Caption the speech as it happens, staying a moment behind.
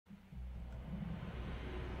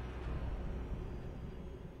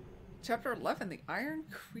Chapter 11, The Iron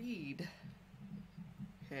Creed.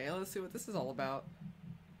 Okay, let's see what this is all about.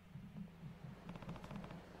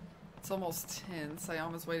 It's almost 10.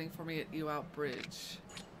 Sayama's waiting for me at Iwao Bridge.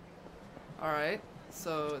 Alright,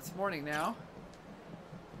 so it's morning now.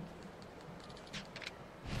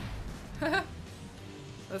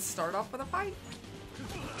 Let's start off with a fight.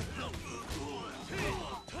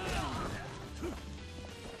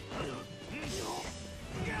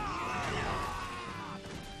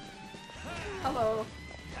 Hello.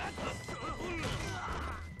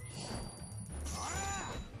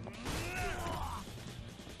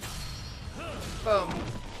 Boom.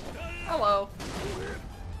 Hello.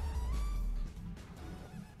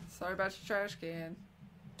 Sorry about your trash can.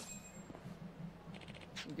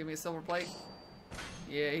 You give me a silver plate?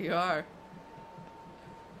 Yeah, you are.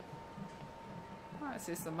 Oh, I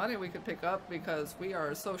see some money we could pick up because we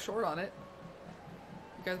are so short on it.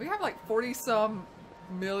 Because we have like 40-some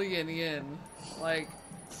million yen. Like,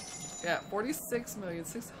 yeah,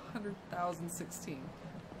 46,600,016.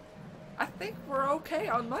 I think we're okay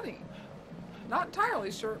on money. Not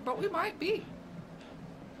entirely sure, but we might be.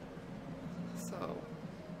 So,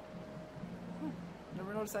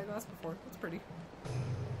 never noticed that glass before. That's pretty.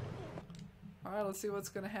 Alright, let's see what's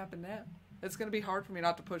gonna happen now. It's gonna be hard for me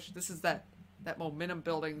not to push. This is that momentum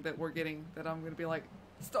building that we're getting, that I'm gonna be like,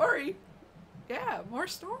 story! Yeah, more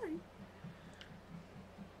story!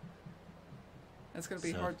 It's gonna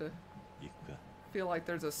be hard to feel like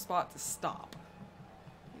there's a spot to stop,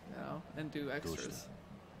 you know, and do extras.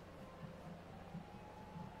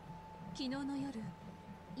 昨日の夜、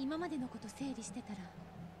今までのこと整理してたら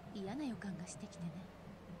嫌な予感がしてきてね。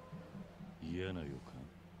嫌な予感？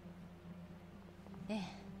ええ。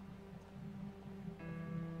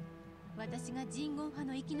私が人言派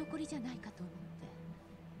の生き残りじゃないかと思って。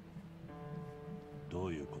ど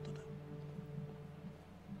ういうことだ？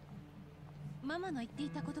ママの言ってい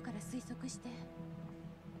たことから推測して、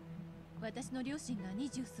私の両親が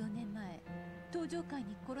20数年前、登場界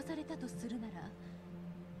に殺されたとするなら、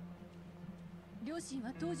両親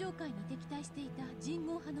は登場界に敵対していた人言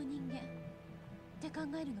派の人間って考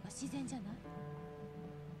えるのが自然じゃない？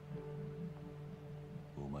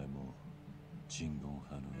お前も人言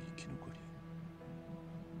派の生き残り。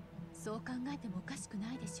そう考えてもおかしく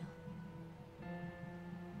ないでしょう。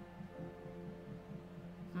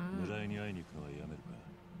村井に会いに行くのはやめるか？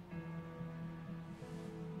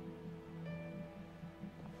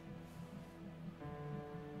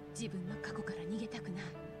自分の過去から逃げたくない。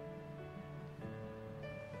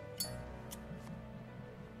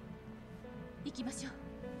行きましょう。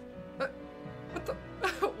What the?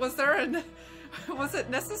 Was it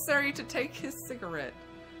necessary to take his cigarette?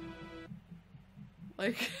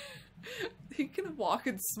 Like, he can walk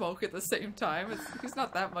and smoke at the same time. He's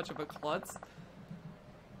not that much of a klutz.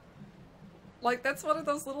 Like, that's one of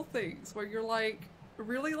those little things where you're like,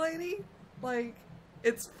 really, lady? Like,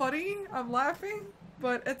 it's funny, I'm laughing,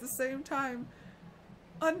 but at the same time,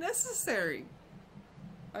 unnecessary.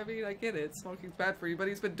 I mean, I get it, smoking's bad for you, but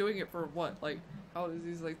he's been doing it for what? Like, how old is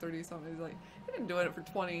he? He's like 30-something. He's like, he's been doing it for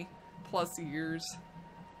 20 plus years.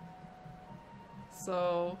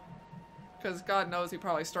 So, because God knows he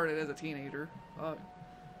probably started as a teenager. So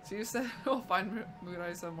you said we'll find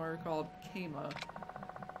Murai somewhere called Kama.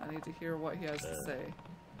 I need to hear what he has to say.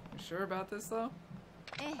 You sure about this, though?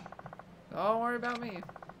 Don't worry about me.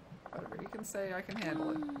 Whatever he can say, I can handle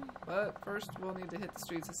it. But first, we'll need to hit the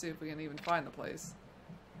streets to see if we can even find the place.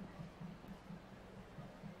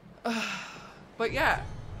 But yeah,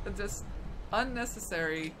 just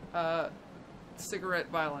unnecessary cigarette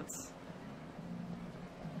violence.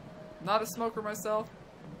 Not a smoker myself.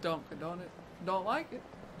 Don't condone it. Don't like it.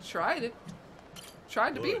 Tried it.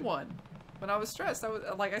 Tried to be one. When I was stressed, I was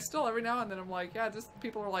like, I still every now and then I'm like, yeah, just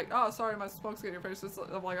people are like, oh, sorry, my smoke's getting your face.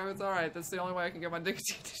 I'm like, oh, it's all right. That's the only way I can get my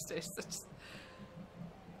nicotine these days. Just,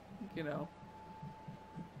 you know.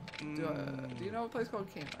 Do you know a place called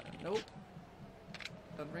Kama? Nope.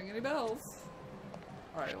 Doesn't ring any bells.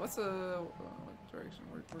 All right, what's what direction?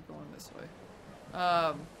 We're going this way.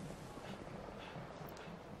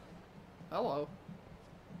 Hello.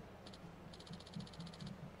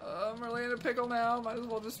 We're laying in a pickle now. Might as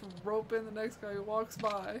well just rope in the next guy who walks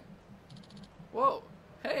by. Whoa.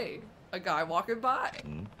 Hey, a guy walking by.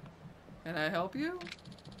 Can I help you?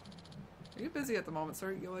 Are you busy at the moment,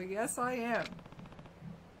 sir? You're like, yes, I am.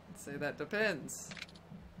 I'd say that depends.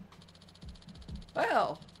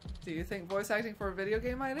 Well, do you think voice acting for a video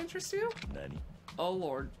game might interest you? Nani? Oh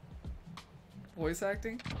lord. Voice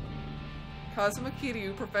acting? Kazuma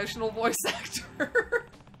Kiryu, professional voice actor.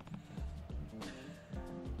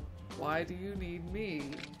 Why do you need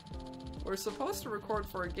me? We're supposed to record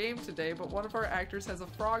for a game today, but one of our actors has a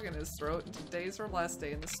frog in his throat, and today's our last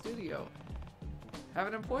day in the studio. Have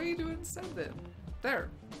an employee do it instead then. There.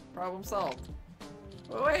 Problem solved.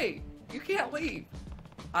 Wait, you can't leave.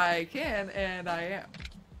 I can, and I am.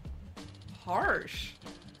 Harsh.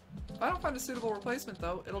 If I don't find a suitable replacement,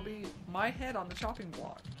 though, it'll be my head on the chopping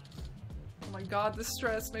block. Oh my god, this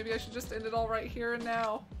stress. Maybe I should just end it all right here and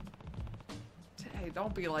now. Hey,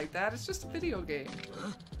 don't be like that. It's just a video game.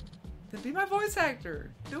 Then be my voice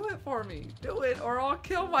actor. Do it for me. Do it, or I'll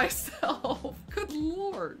kill myself. Good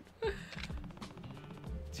lord. Do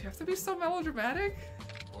you have to be so melodramatic?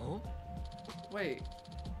 Huh? Wait.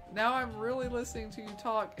 Now I'm really listening to you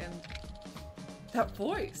talk, and that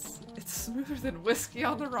voice. It's smoother than whiskey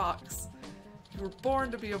on the rocks. You were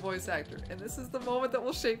born to be a voice actor, and this is the moment that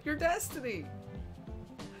will shape your destiny.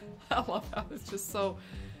 I love how it's just so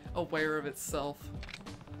aware of itself.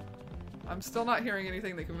 I'm still not hearing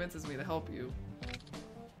anything that convinces me to help you.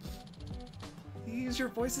 Please, your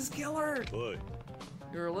voice is killer. Boy.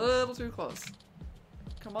 You're a little too close.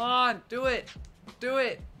 Come on, do it. Do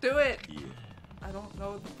it. Do it. Yeah. I don't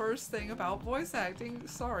know the first thing about voice acting.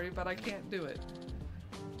 Sorry, but I can't do it.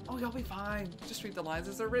 Oh, you'll be fine. Just read the lines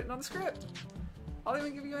as they're written on the script. I'll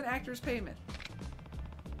even give you an actor's payment.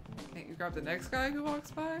 Can't you grab the next guy who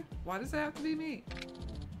walks by? Why does it have to be me?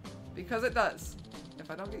 Because it does. If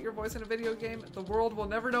I don't get your voice in a video game, the world will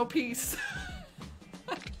never know peace.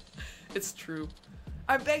 It's true.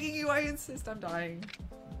 I'm begging you, I insist, I'm dying.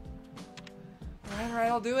 Alright,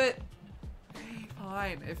 I'll do it. Okay,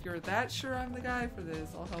 fine. If you're that sure I'm the guy for this,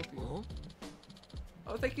 I'll help you. Huh?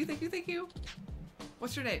 Oh, thank you, thank you, thank you.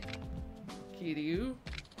 What's your name? Kiryu.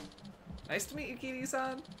 Nice to meet you,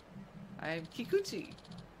 Kiryu-san. I'm Kikuchi.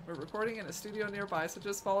 We're recording in a studio nearby, so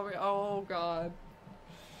just follow me. Oh, God.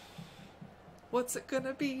 What's it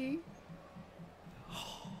gonna be?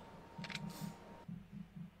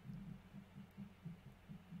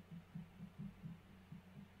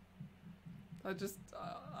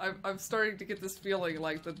 I'm starting to get this feeling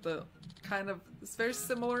like the kind of, it's very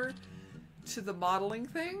similar to the modeling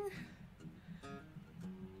thing.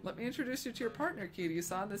 Let me introduce you to your partner,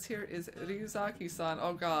 Kiryu-san. This here is Ryuzaki-san.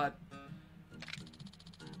 Oh god.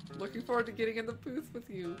 Looking forward to getting in the booth with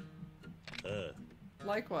you.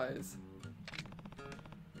 Likewise.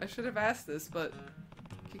 I should have asked this, but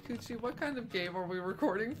Kikuchi, what kind of game are we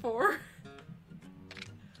recording for?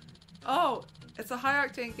 Oh, it's a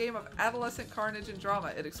high-octane game of adolescent carnage and drama.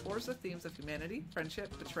 It explores the themes of humanity,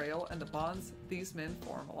 friendship, betrayal, and the bonds these men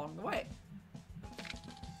form along the way.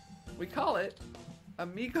 We call it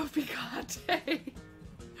Amigo Picante.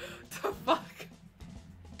 The fuck?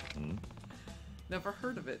 Hmm? Never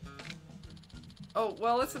heard of it. Oh,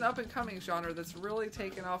 well, it's an up-and-coming genre that's really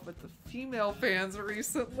taken off with the female fans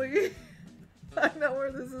recently. I know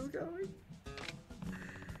where this is going.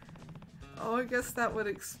 Oh, I guess that would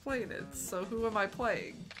explain it. So who am I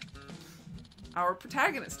playing? Our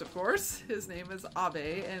protagonist, of course. His name is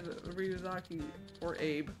Abe, and Ryuzaki, or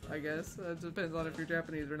Abe, I guess. It depends on if you're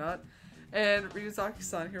Japanese or not. And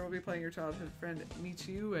Ryuzaki-san here will be playing your childhood friend,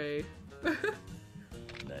 Michiue.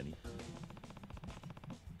 Nani?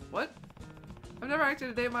 What? I've never acted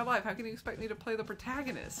a day in my life. How can you expect me to play the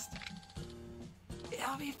protagonist?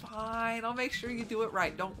 It'll be fine. I'll make sure you do it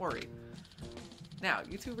right. Don't worry. Now,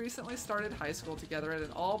 you two recently started high school together at an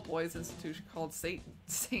all-boys institution called St.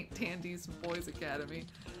 Dandy's Boys Academy.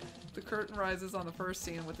 The curtain rises on the first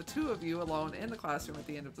scene with the two of you alone in the classroom at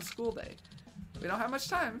the end of the school day. We don't have much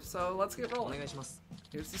time, so let's get rolling.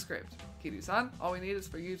 Here's the script. Kiryu-san, all we need is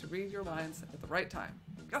for you to read your lines at the right time.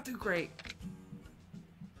 You'll do great.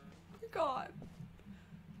 Oh my god.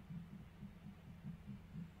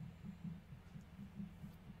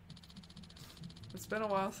 It's been a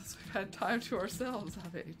while since we've had time to ourselves,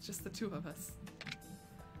 Abe. Just the two of us.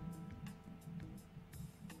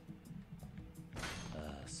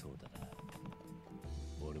 ああそうだな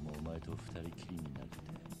俺もお前と二人きりになれて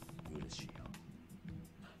嬉しいよ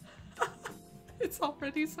It's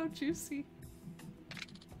already so juicy.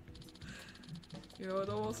 You know, it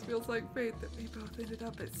almost feels like fate that we both ended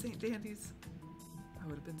up at St. Dandy's. I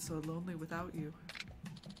would have been so lonely without you.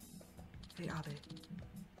 Hey, Abe.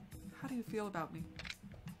 How do you feel about me?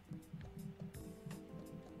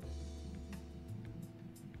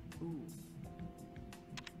 Ooh.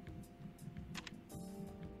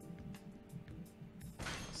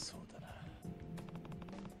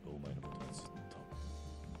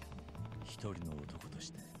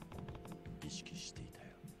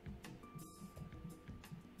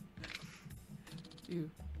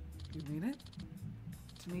 You mean it?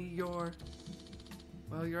 To me, you're...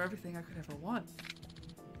 Well, you're everything I could ever want.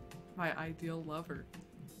 My ideal lover.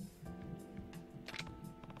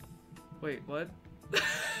 Wait, what?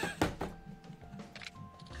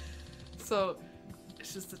 So,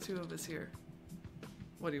 it's just the two of us here.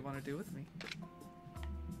 What do you want to do with me?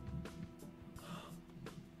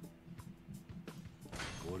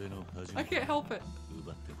 I can't help it.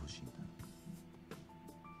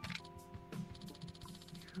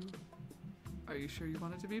 Are you sure you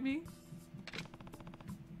want it to be me?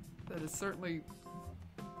 That is certainly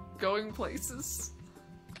going places.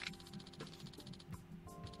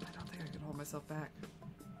 I don't think I can hold myself back.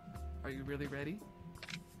 Are you really ready?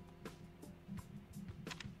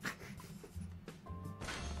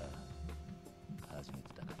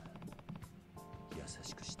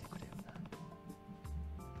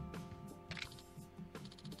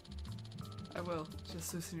 I will.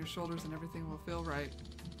 Just loosen your shoulders and everything will feel right.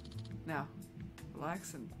 Now,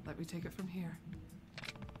 relax and let me take it from here.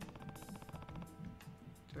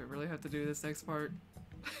 Do I really have to do this next part?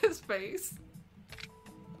 His face.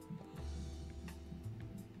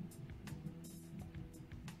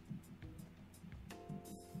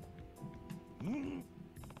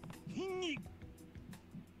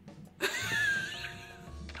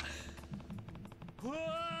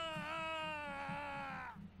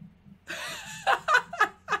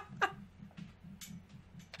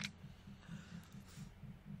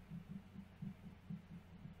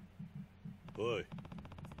 Boy.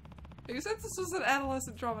 You said this was an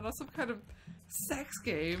adolescent drama, not some kind of sex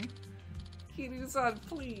game. Kiryu-san,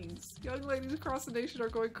 please. Young ladies across the nation are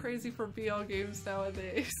going crazy for BL games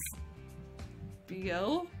nowadays.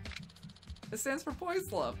 BL? It stands for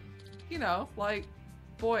boys love. You know, like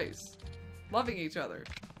boys loving each other.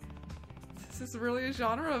 Is this really a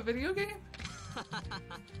genre of video game?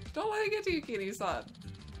 Don't let it get to you, Kiryu-san.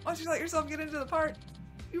 Why don't you let yourself get into the part?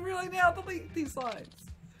 You really nailed these lines.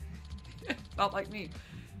 Not like me.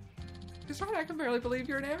 He's right, I can barely believe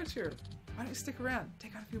you're an amateur. Why don't you stick around?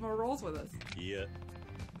 Take on a few more roles with us. Yeah.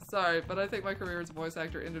 Sorry, but I think my career as a voice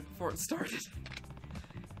actor ended before it started.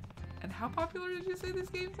 And how popular did you say these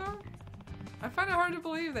games are? I find it hard to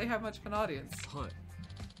believe they have much of an audience.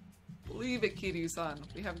 Believe it, Kiryu-san.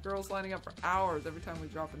 We have girls lining up for hours every time we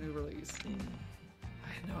drop a new release. I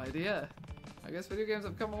had no idea. I guess video games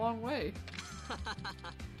have come a long way.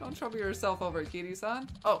 Don't trouble yourself over it, Kiryu-san.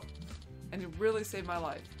 Oh, and you really saved my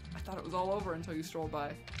life. I thought it was all over until you strolled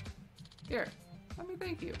by. Here, let me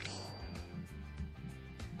thank you.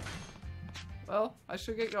 Well, I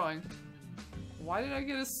should get going. Why did I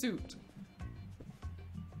get a suit?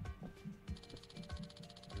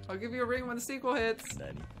 I'll give you a ring when the sequel hits.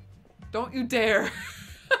 Don't you dare.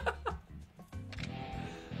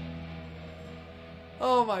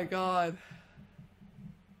 Oh my god.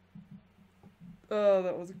 Oh,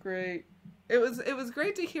 that was great. It was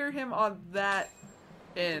great to hear him on that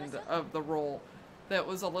end of the role. That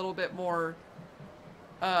was a little bit more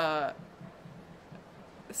it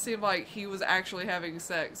seemed like he was actually having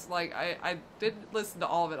sex. Like I didn't listen to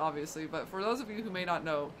all of it obviously, but for those of you who may not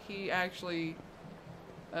know, he actually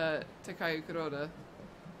Takayu Kuroda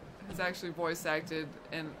has actually voice acted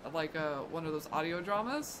in like one of those audio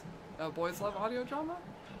dramas, Boys Love audio drama.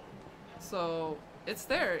 So it's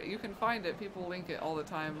there. You can find it. People link it all the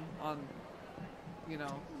time on, you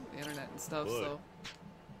know, the internet and stuff. What? So,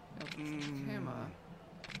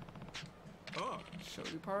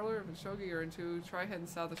 Shogi Parlor. If Shogi you're into, try heading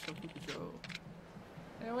south of Shokukujo.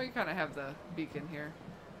 Yeah, we kind of have the beacon here.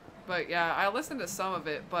 But yeah, I listened to some of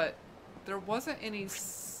it, but there wasn't any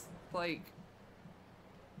like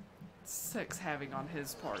sex having on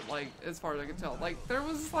his part, like as far as I can tell. Like there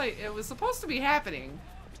was like it was supposed to be happening,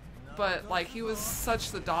 but like he was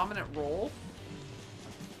such the dominant role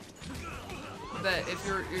that if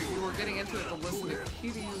you were getting into it to listen to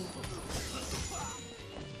Kiryu,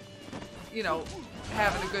 you know,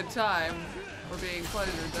 having a good time or being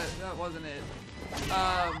pleasured, that wasn't it.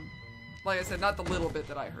 Like I said, not the little bit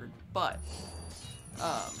that I heard, but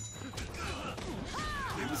I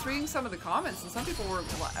was reading some of the comments and some people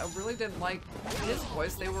really didn't like his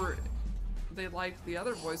voice. They liked the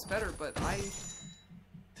other voice better, but I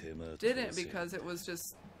didn't because it was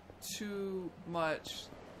just too much.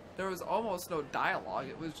 There was almost no dialogue.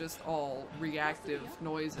 It was just all reactive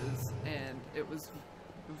noises, and it was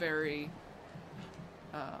very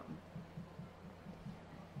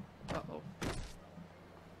uh-oh.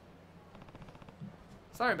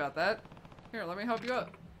 Sorry about that. Here, let me help you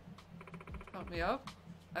up. Help me up?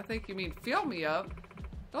 I think you mean feel me up.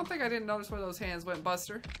 Don't think I didn't notice where those hands went,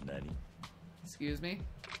 Buster. Excuse me.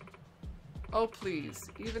 Oh, please.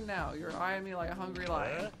 Even now, you're eyeing me like a hungry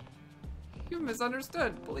lion. You've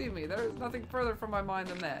misunderstood. Believe me, there is nothing further from my mind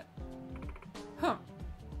than that. Huh.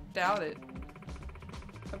 Doubt it.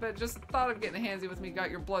 I bet just the thought of getting handsy with me got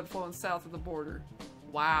your blood flowing south of the border.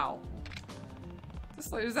 Wow.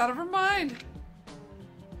 This lady's out of her mind.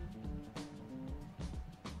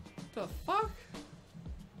 The fuck?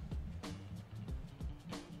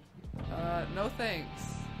 No thanks.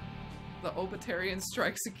 The Obitarian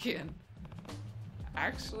strikes again.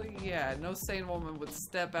 Actually, yeah, no sane woman would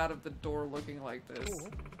step out of the door looking like this.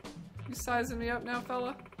 You sizing me up now,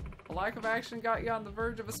 fella? A lack of action got you on the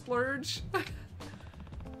verge of a splurge?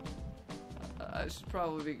 I should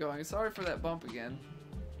probably be going. Sorry for that bump again.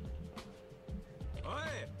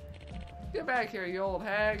 Get back here, you old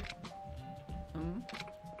hag. Hmm?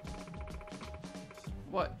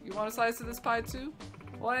 What, you want a slice of this pie too?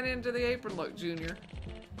 Well, I ain't into the apron look, Junior.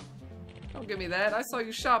 Don't give me that. I saw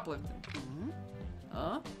you shoplifting.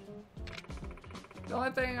 Huh? The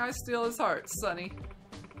only thing I steal is hearts, Sonny.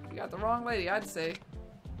 You got the wrong lady, I'd say.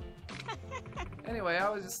 Anyway, I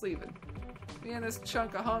was just leaving. Me and this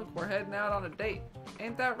chunk of hunk were heading out on a date.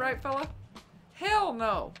 Ain't that right, fella? Hell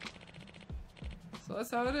no! So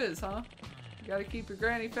that's how it is, huh? You gotta keep your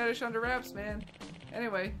granny fetish under wraps, man.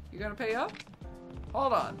 Anyway, you gonna pay up?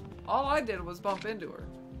 Hold on. All I did was bump into her.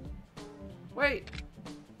 Wait!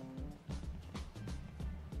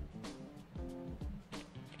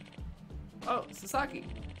 Oh, Sasaki.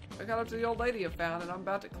 I got up to the old lady I found and I'm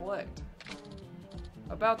about to collect.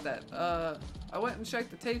 About that, I went and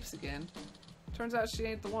checked the tapes again. Turns out she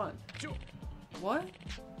ain't the one. What?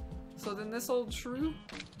 So then this old shrew?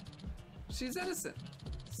 She's innocent.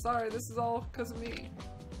 Sorry, this is all because of me.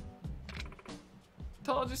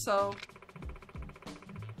 Told you so.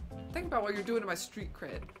 Think about what you're doing to my street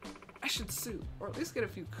cred. I should sue, or at least get a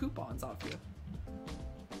few coupons off you.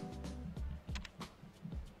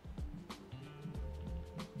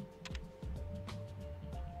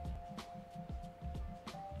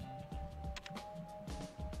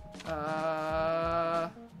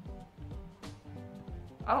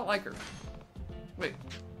 I don't like her. Wait,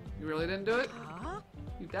 you really didn't do it?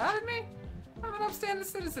 You doubted me? I'm an upstanding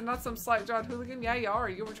citizen, not some slight-jawed hooligan. Yeah, you are.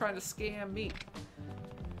 You were trying to scam me.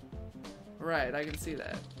 Right, I can see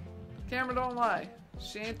that. Camera don't lie.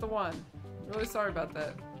 She ain't the one. Really sorry about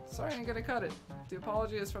that. Sorry I ain't gonna cut it. If the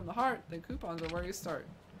apology is from the heart, then coupons are where you start.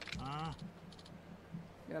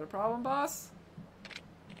 You got a problem, boss?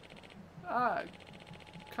 Ah,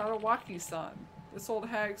 Karawaki-san. This old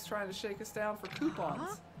hag's trying to shake us down for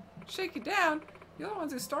coupons. Shake you down? You're the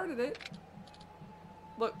ones who started it.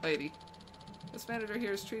 Look, lady. This manager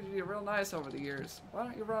here has treated you real nice over the years. Why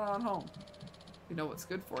don't you run on home? You know what's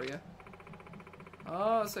good for you.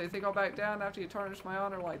 Oh, so you think I'll back down after you tarnish my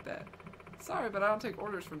honor like that? Sorry, but I don't take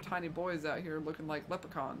orders from tiny boys out here looking like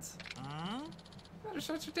leprechauns. Better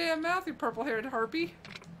shut your damn mouth, you purple-haired harpy.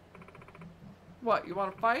 What, you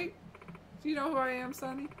want to fight? Do you know who I am,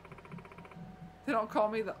 Sonny? They don't call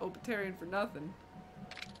me the Obitarian for nothing.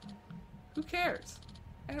 Who cares?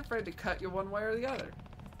 I ain't afraid to cut you one way or the other.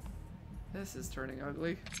 This is turning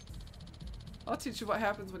ugly. I'll teach you what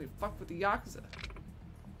happens when you fuck with the Yakuza.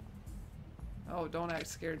 Oh, don't act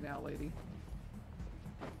scared now, lady.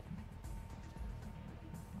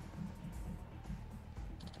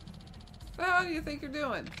 What the hell do you think you're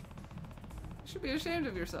doing? You should be ashamed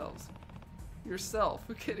of yourselves. Yourself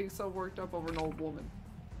for getting so worked up over an old woman.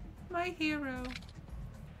 My hero.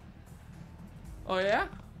 Oh yeah?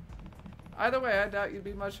 Either way, I doubt you'd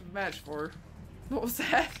be much of a match for her. What was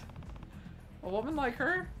that? A woman like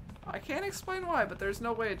her? I can't explain why, but there's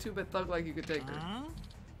no way a two-bit thug like you could take her.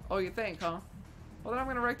 Oh, you think, huh? Well, then I'm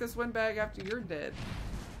gonna wreck this windbag after you're dead.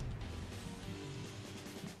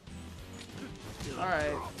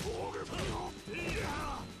 Alright.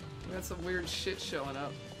 We got some weird shit showing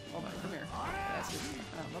up. Hold on, come here. Bastard.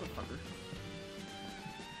 Ah, motherfucker.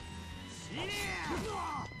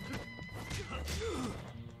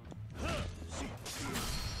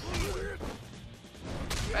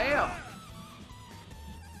 Bam!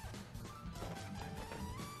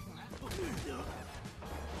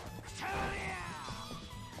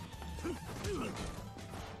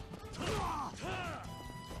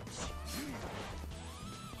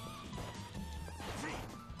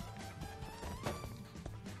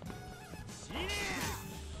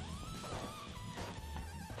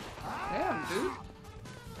 Damn, dude.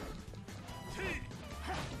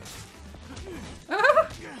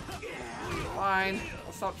 Fine.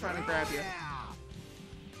 I'll stop trying to grab you.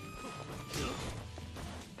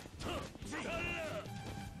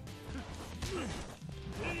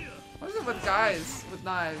 What is it with guys with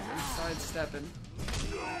knives and sidestepping?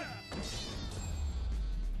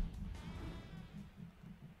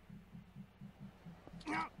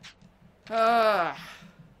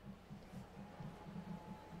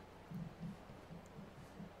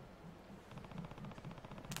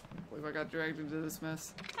 believe I got dragged into this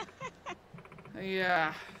mess.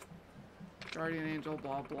 Yeah. Guardian angel,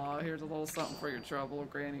 blah blah. Here's a little something for your trouble.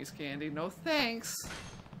 Granny's candy. No thanks.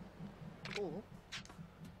 Oh.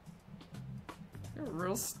 You're a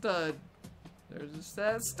real stud. There's just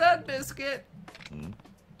that stud biscuit.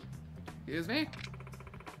 Excuse me?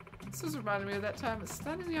 This was reminding me of that time a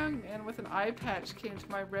stunning young man with an eye patch came to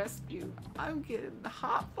my rescue. I'm getting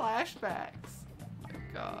hot flashbacks. Oh my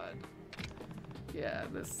god. Yeah,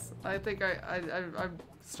 this... I think I'm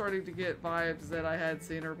starting to get vibes that I had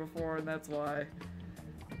seen her before, and that's why.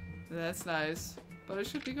 That's nice. But I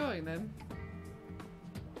should be going then.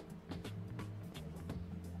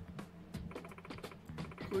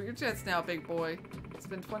 Cool your jets now, big boy. It's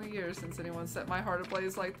been 20 years since anyone set my heart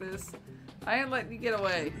ablaze like this. I ain't letting you get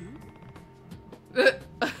away.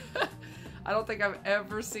 I don't think I've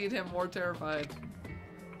ever seen him more terrified.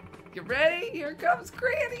 Get ready? Here comes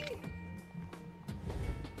Granny!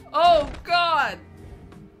 Oh, God!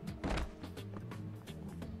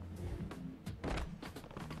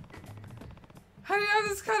 How do you have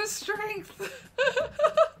this kind of strength?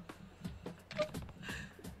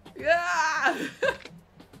 Yeah!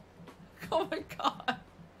 Oh my god.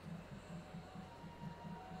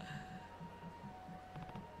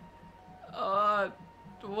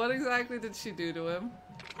 What exactly did she do to him?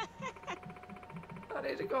 I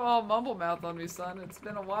need to go all mumble mouth on me, son. It's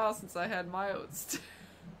been a while since I had my oats.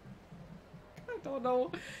 I don't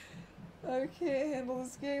know. I can't handle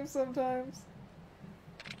this game sometimes.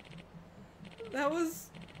 That was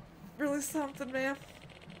really something, man.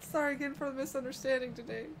 Sorry again for the misunderstanding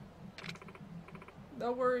today.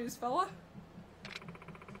 No worries, fella.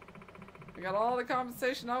 I got all the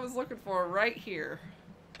compensation I was looking for right here.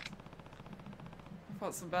 I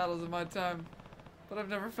fought some battles in my time, but I've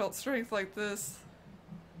never felt strength like this.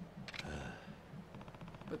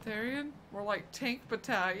 Battalion? More like tank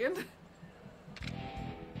battalion?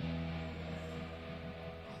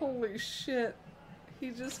 Holy shit. He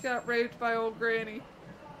just got raped by old Granny.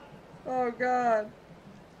 Oh god.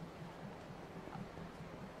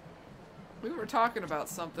 We were talking about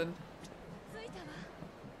something.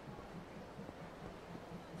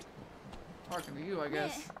 Talking to you, I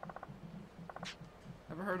guess.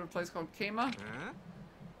 Ever heard of a place called Kema?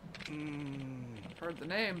 I've heard the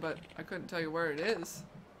name, but I couldn't tell you where it is.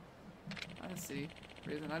 I see.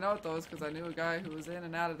 The reason I know it though is because I knew a guy who was in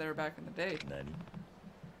and out of there back in the day. Then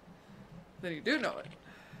you do know it.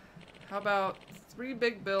 How about 3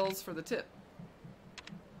 big bills for the tip?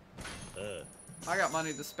 I got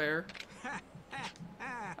money to spare.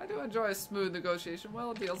 I do enjoy a smooth negotiation.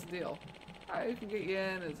 Well, a deal's a deal. I can get you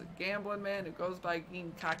in as a gambling man who goes by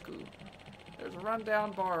Ginkaku. There's a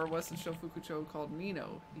rundown bar west of Shofukucho called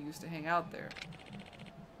Nino. He used to hang out there.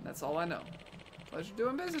 And that's all I know. Pleasure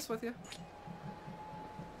doing business with you.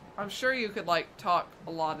 I'm sure you could, like, talk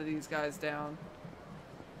a lot of these guys down.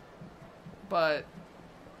 But,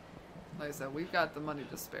 like I said, we've got the money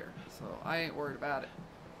to spare. So, I ain't worried about it.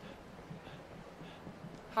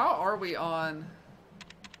 How are we on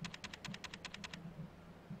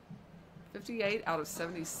 58 out of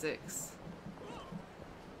 76?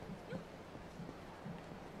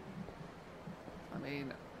 I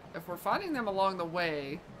mean, if we're finding them along the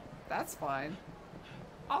way, that's fine.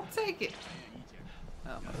 I'll take it. Oh,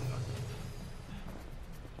 motherfucker.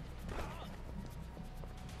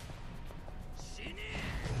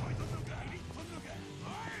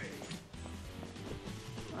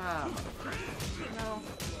 Ah, motherfucker. No.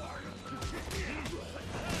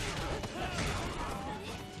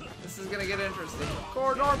 This is gonna get interesting.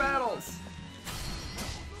 Corridor battles!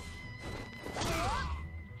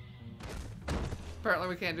 Apparently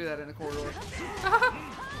we can't do that in a corridor.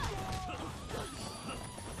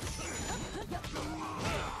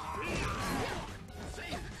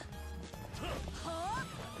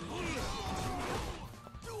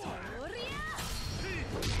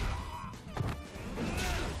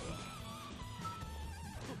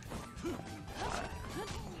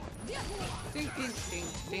 Dink, dink, dink,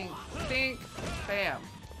 dink, dink. Bam.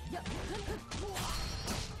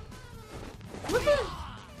 Woohoo!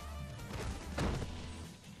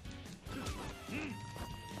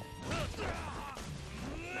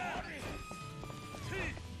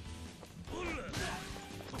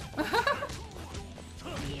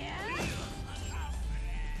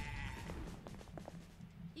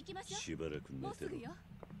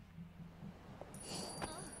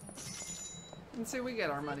 And see, we get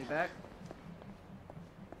our money back.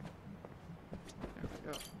 There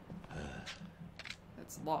we go.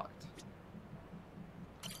 It's locked.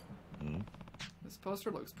 This poster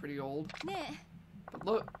looks pretty old. But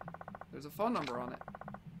look, there's a phone number on it.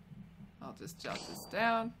 Oh, I'll just jot this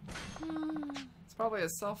down. It's probably a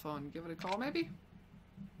cell phone. Give it a call, maybe?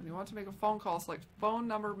 When you want to make a phone call, select phone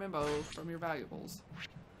number memo from your valuables.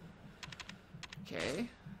 Okay.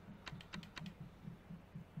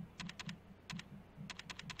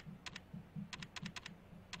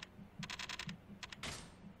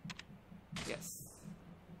 Yes.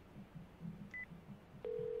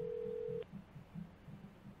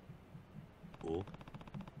 Oh.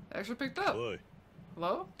 Actually picked up. Oi.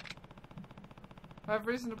 Hello? I have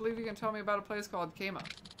reason to believe you can tell me about a place called Kama.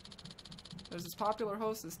 There's this popular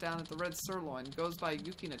hostess down at the Red Sirloin, goes by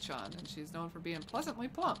Yukina-chan, and she's known for being pleasantly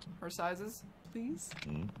plump. Her sizes, please?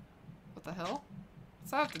 What the hell?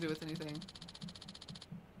 What's that have to do with anything?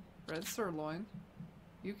 Red Sirloin.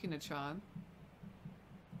 Yukina-chan.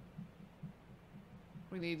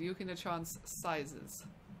 We need Yukina-chan's sizes.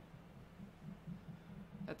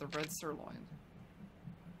 At the Red Sirloin.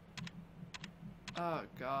 Oh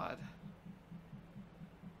god.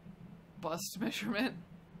 Bust measurement.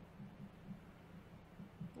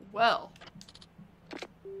 Well.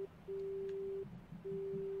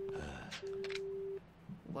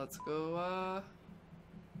 Let's go,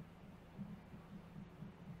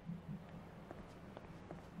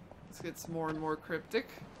 let's get some more and more cryptic.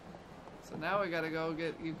 So now we gotta go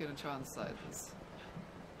get Yukina-chan's sizes.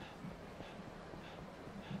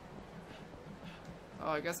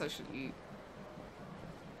 Oh, I guess I should eat.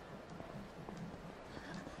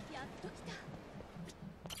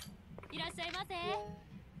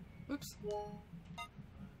 Oops.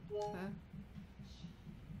 Huh?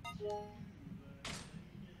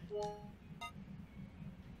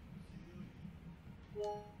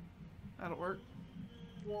 That'll work.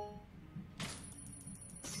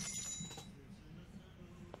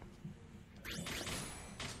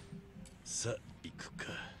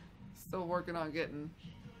 Still working on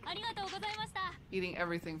eating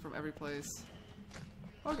everything from every place.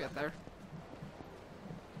 We'll get there.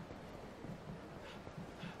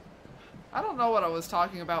 I don't know what I was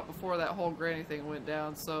talking about before that whole granny thing went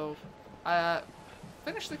down, so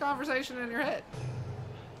finish the conversation in your head.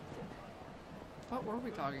 What were we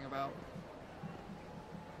talking about?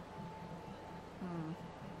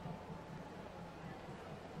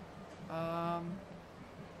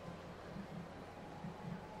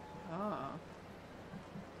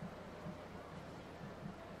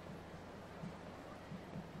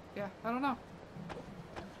 Yeah, I don't know.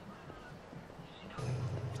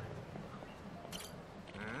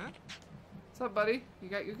 What's up, buddy? You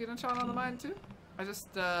got Yukina-chan on the mind too? I just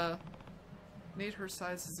need her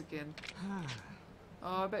sizes again.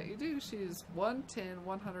 Oh, I bet you do. She's 110,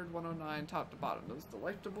 100, 109, top to bottom. Those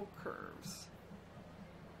delectable curves.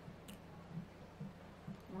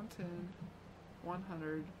 110,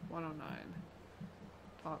 100, 109,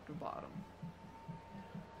 top to bottom.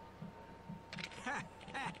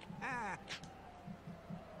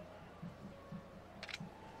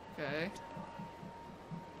 Okay.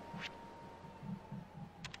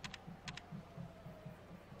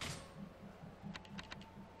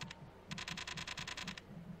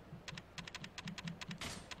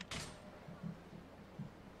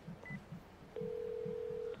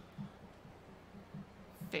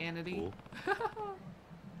 Vanity.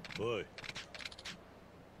 Oi.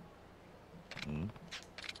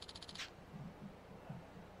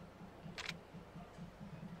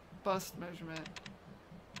 Bust measurement.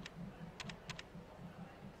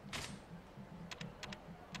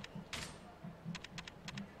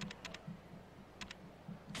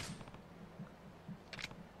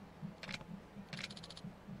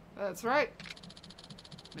 That's right.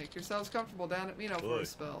 Make yourselves comfortable down at Mino for a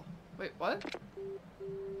spell. Wait, what?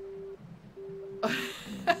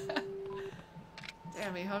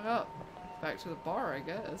 Damn, he hung up. Back to the bar, I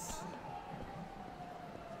guess.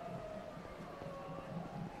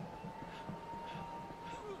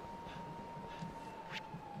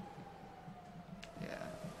 Yeah.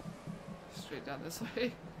 Straight down this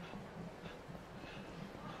way.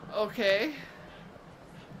 Okay.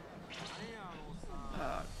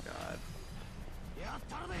 Oh, God.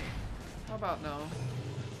 How about no?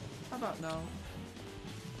 How about no?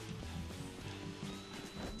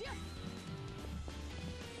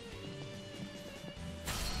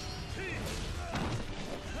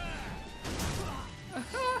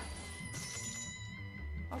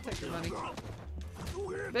 I'll take your money.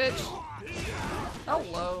 Bitch!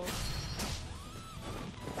 Hello!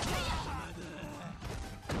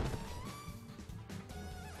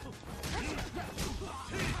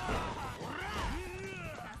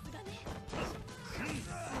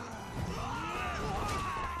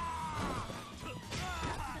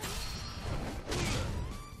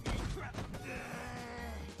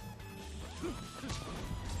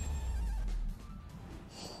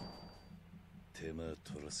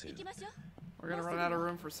 取らせる。行きましょう。 We're gonna run out of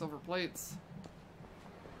room for silver plates.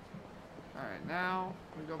 Alright, now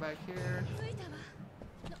we go back here. 着いたわ。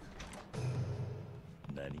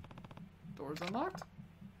何？ Doors unlocked?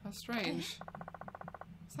 How strange.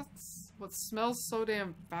 That's what smells so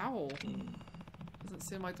damn foul. Doesn't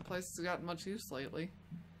seem like the place has gotten much use lately.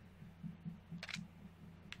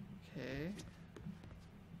 Okay.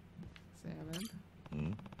 Examine.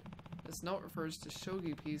 This note refers to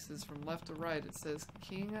shogi pieces from left to right. It says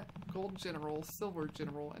king, gold general, silver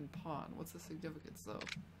general, and pawn. What's the significance though?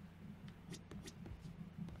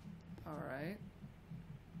 Alright.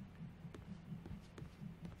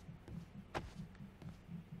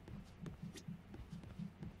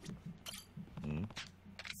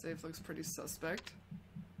 Safe looks pretty suspect.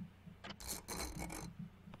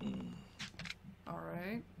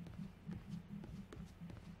 Alright.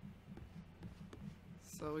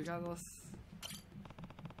 So we got this.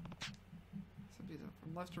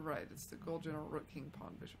 From left to right, it's the gold general, rook, king,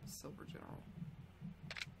 pawn, bishop, silver general.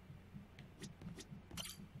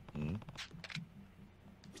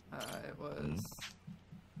 It was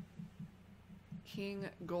king,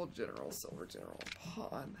 gold general, silver general,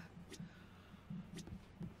 pawn.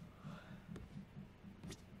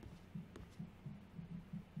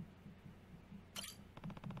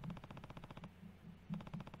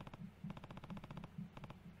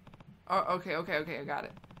 Oh, okay, I got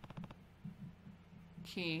it.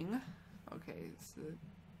 King. Okay, it's the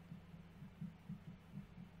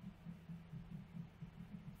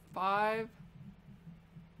 5,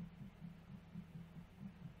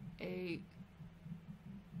 8,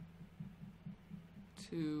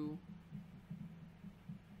 2,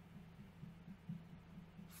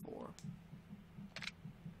 4.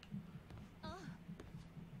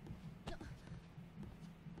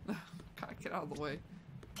 Gotta get out of the way.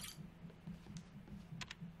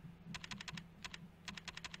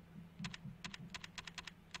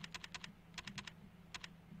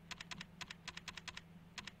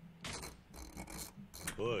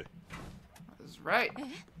 Boy. That's right.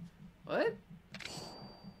 What?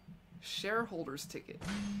 Shareholders ticket.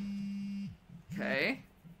 Okay.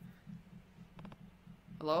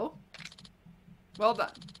 Hello? Well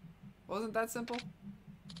done. Wasn't that simple?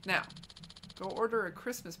 Now, go order a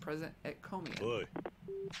Christmas present at Komian. Boy.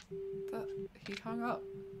 He hung up.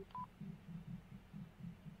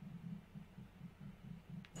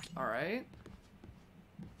 Alright.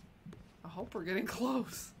 I hope we're getting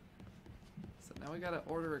close. So now we gotta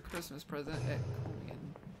order a Christmas present at Komian.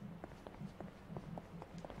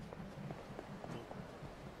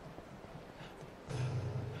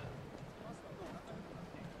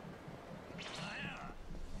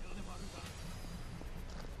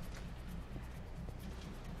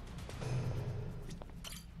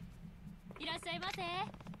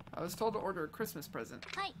 I was told to order a Christmas present.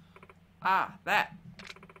 Hi. Ah, that.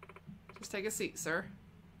 Just take a seat, sir.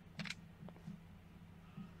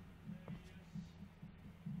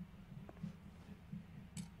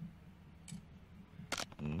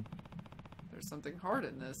 There's something hard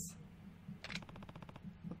in this.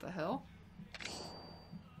 What the hell?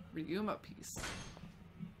 Ryuma piece.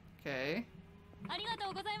 Okay.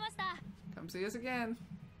 Come see us again.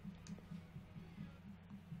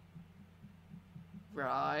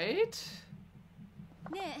 Right.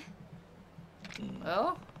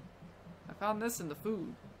 Well, I found this in the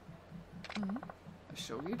food. A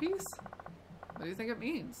shogi piece? What do you think it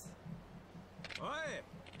means?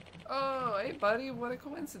 Oh, hey buddy, what a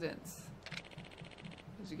coincidence.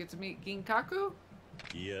 Did you get to meet Ginkaku?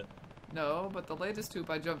 Yeah. No, but the latest hoop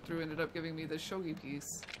I jumped through ended up giving me the shogi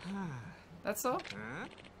piece. That's so?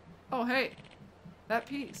 Oh, hey. That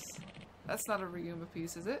piece. That's not a Ryuma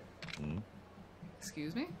piece, is it?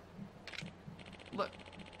 Excuse me? Look,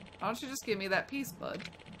 why don't you just give me that piece, bud?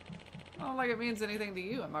 I don't like it means anything to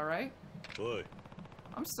you, am I right? Boy.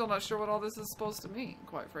 I'm still not sure what all this is supposed to mean,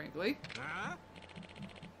 quite frankly.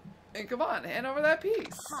 And come on, hand over that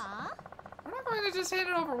piece. We're not going to just hand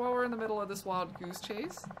it over while we're in the middle of this wild goose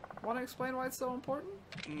chase. Want to explain why it's so important?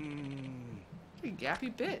 You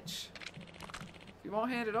gappy bitch. If you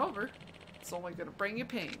won't hand it over, it's only going to bring you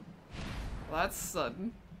pain. Well, that's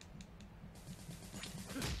sudden.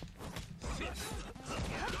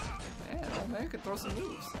 Man, old man could throw some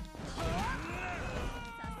moves.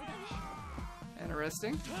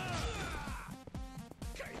 Interesting.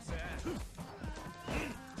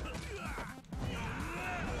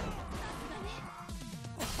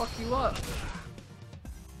 I'll fuck you up.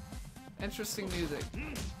 Interesting music.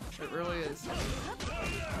 It really is.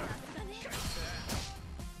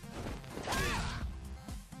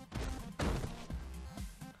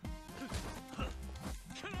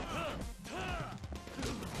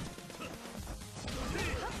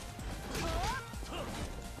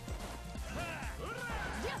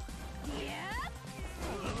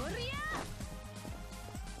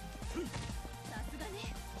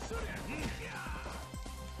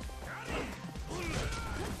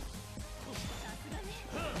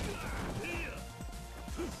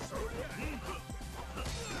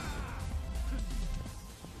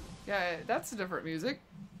 Yeah, that's different music.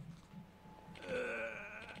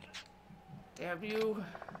 Damn you.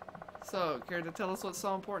 So, care to tell us what's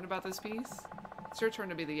so important about this piece? It's your turn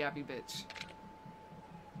to be the yappy bitch.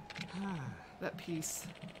 That piece.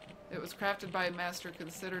 It was crafted by a master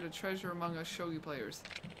considered a treasure among us shogi players.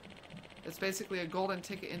 It's basically a golden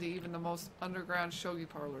ticket into even the most underground shogi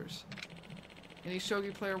parlors. Any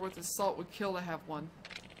shogi player worth his salt would kill to have one.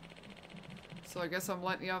 So I guess I'm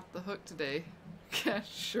letting you off the hook today. Yeah,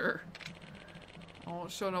 sure. I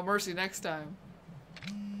won't show no mercy next time.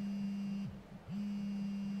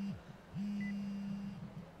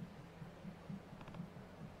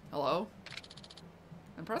 Hello?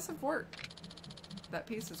 Impressive work. That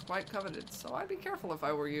piece is quite coveted, so I'd be careful if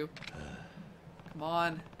I were you. Come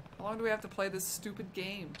on. How long do we have to play this stupid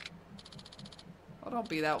game? Oh, don't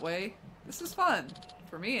be that way. This is fun.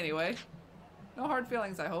 For me, anyway. No hard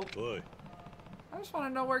feelings, I hope. Oi. I just want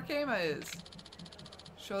to know where Keima is.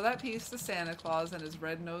 Show that piece to Santa Claus and his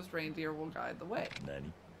red-nosed reindeer will guide the way.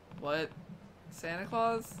 Nani? What? Santa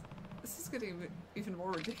Claus? This is getting even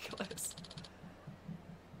more ridiculous.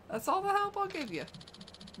 That's all the help I'll give you.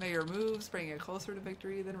 May your moves bring you closer to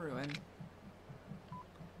victory than ruin.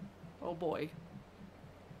 Oh boy.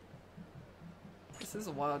 This is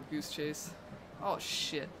a wild goose chase. Oh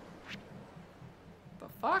shit. The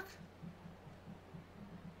fuck?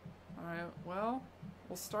 Alright, well,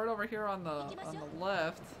 we'll start over here on the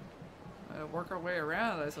left. Work our way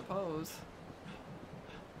around, I suppose.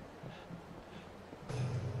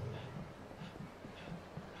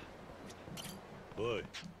 Oi.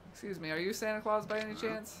 Excuse me, are you Santa Claus by any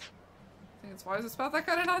chance? Think it's wise to spout that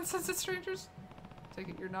kind of nonsense at strangers? Take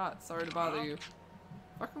it you're not. Sorry to bother you.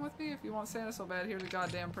 Fucking with me? If you want Santa so bad, here's the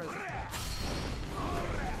goddamn present.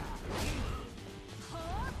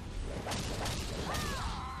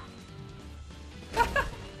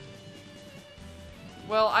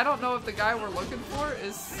 Well, I don't know if the guy we're looking for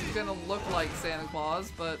is gonna look like Santa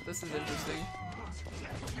Claus, but this is interesting.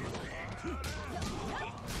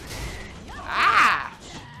 Ah!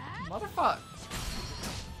 Motherfuck.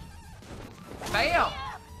 Bam!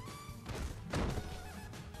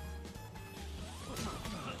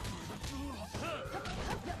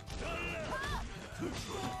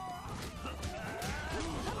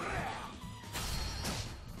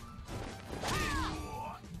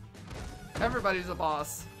 Everybody's a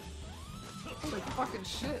boss. Holy fucking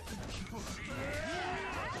shit.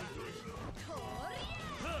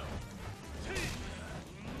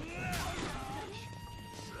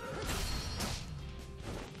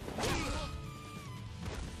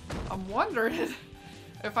 I'm wondering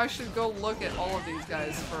if I should go look at all of these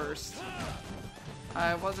guys first.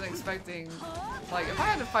 I wasn't expecting, like, if I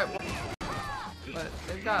had to fight one, but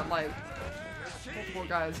they've got, like, multiple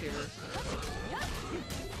guys here.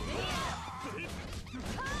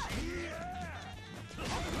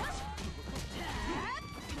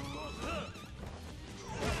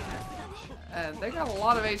 And they got a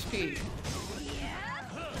lot of HP.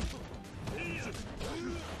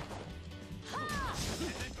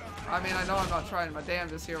 I mean, I know I'm not trying my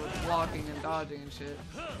damnedest here with blocking and dodging and shit.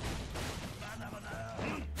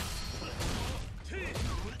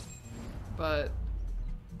 But,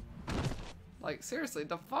 like, seriously,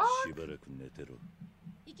 the fuck?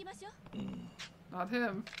 Not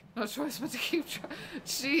him. No choice but to keep trying.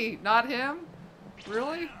 Gee, not him?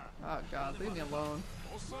 Really? Oh god, leave me alone.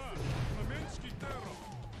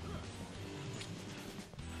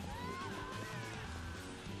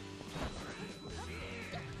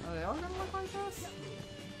 Are they all gonna look like this?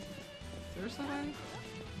 Seriously?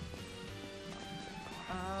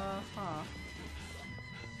 Huh.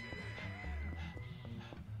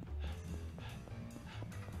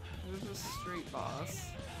 There's a street boss.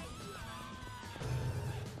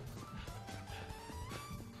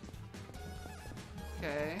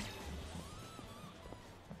 Okay.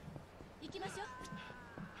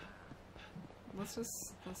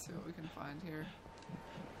 Let's see what we can find here.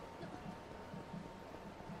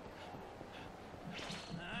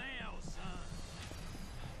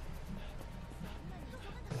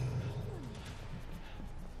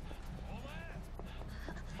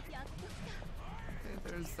 Okay,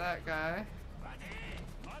 there's that guy.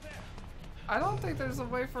 I don't think there's a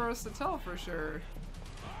way for us to tell for sure.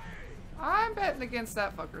 I'm betting against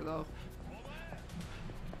that fucker though.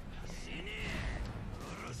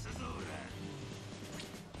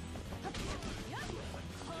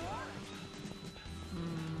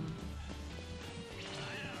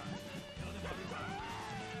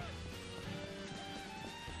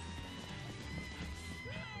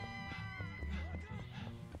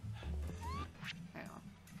 Hang on.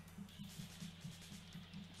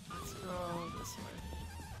 Let's go this way.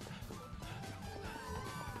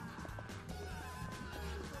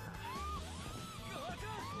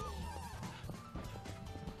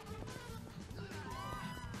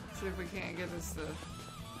 See if we can't get this to...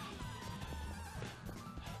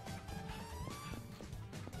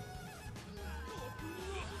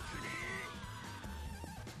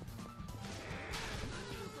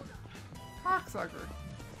 Cocksucker.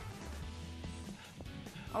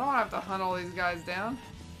 I don't want to have to hunt all these guys down.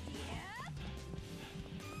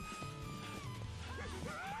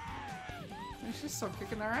 She's just still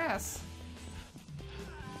kicking their ass.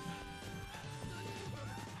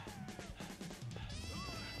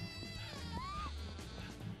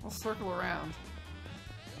 I'll circle around.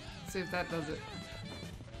 See if that does it.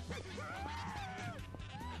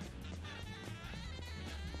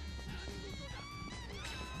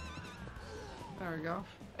 There we go.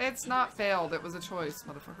 It's not failed. It was a choice,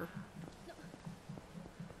 motherfucker.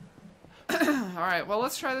 Alright, well,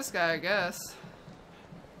 let's try this guy, I guess.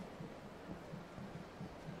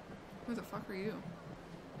 Who the fuck are you?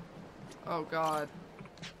 Oh, God.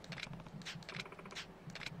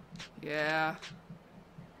 Yeah.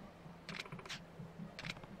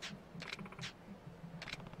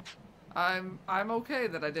 I'm okay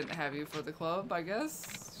that I didn't have you for the club, I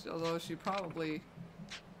guess. Although she probably...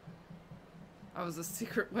 I was a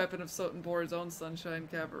secret weapon of Sotenborg's own Sunshine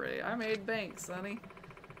Cabaret. I made bank, sonny.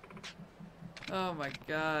 Oh my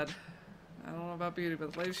god. I don't know about beauty,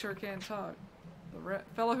 but the lady sure can talk. The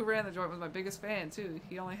fellow who ran the joint was my biggest fan, too.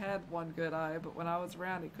 He only had one good eye, but when I was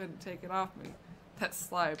around, he couldn't take it off me. That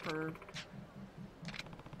sly perv.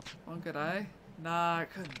 One good eye? Nah,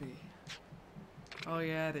 it couldn't be. Oh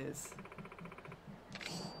yeah, it is.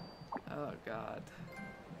 Oh god.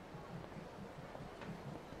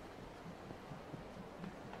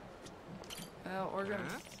 Well, we're gonna...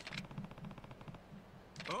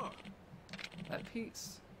 Oh. That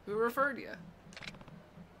piece. Who referred you?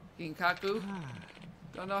 Ginkaku?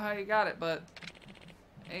 Don't know how you got it, but...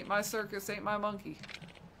 Ain't my circus, ain't my monkey.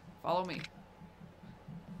 Follow me.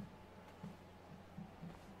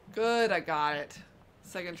 Good, I got it.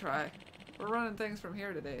 Second try. We're running things from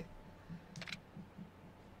here today.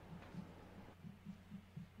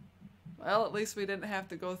 Well, at least we didn't have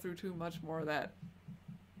to go through too much more of that.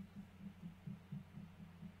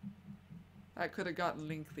 That could have gotten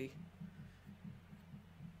lengthy.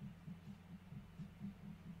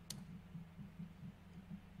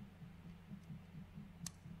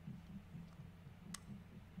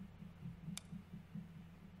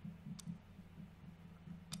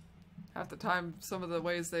 Half the time, some of the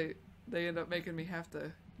ways they end up making me have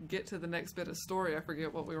to get to the next bit of story, I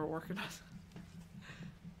forget what we were working on.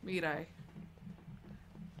 Mirai.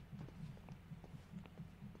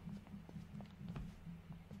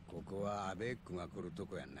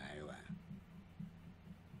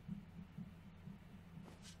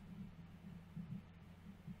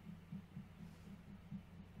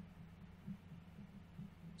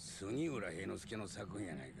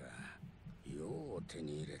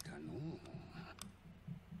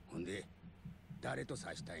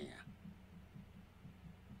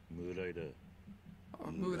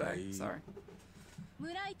 Oh, Murai, sorry.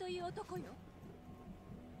 村井という男よ。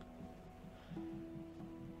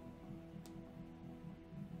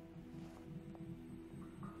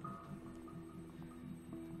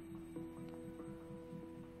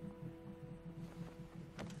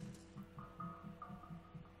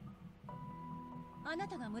あな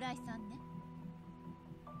たが村井さんね。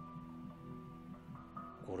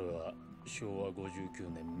これは昭和59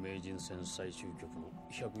年名人戦最終局の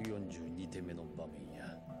142手目の場面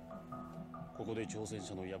や。ここで挑戦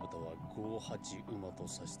者の薮田は5-8馬と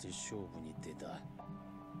指して勝負に出た。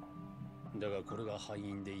だがこれが敗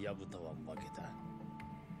因で薮田は負けた。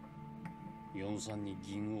4-3に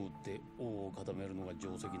銀を打って王を固めるのが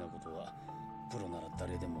定石なことはプロなら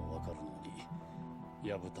誰でもわかるのに、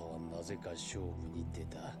薮田はなぜか勝負に出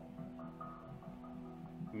た。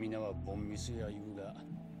皆はボンミスや言うが、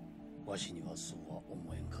わしにはそうは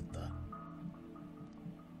思えんかった。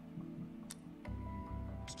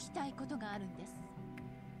聞きたいことがあるんです。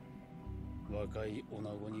若い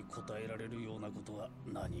女子に答えられるようなことは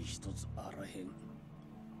何一つあらへん。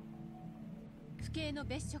府警の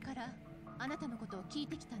別所からあなたのことを聞い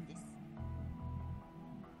てきたんです。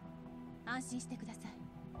安心してください。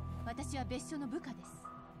私は別所の部下です。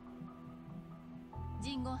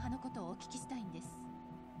人言派のことをお聞きしたいんです。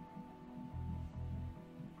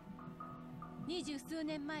20数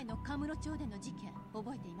年前のカムロ町での事件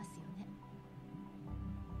覚えていますよね。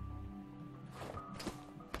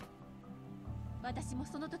私も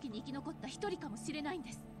その時に生き残った一人かもしれないん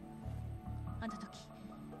です。あの時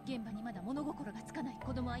現場にまだ物心がつかない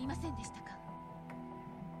子供はいませんでしたか？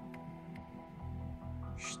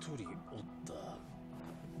一人おった。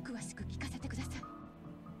詳しく聞かせてくださ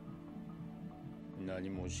い。何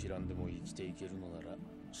も知らんでも生きていけるのなら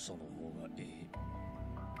その方がええ。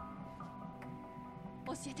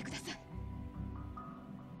教えてください。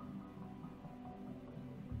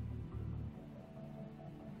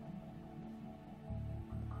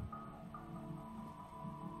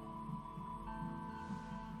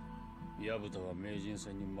ヤブタは名人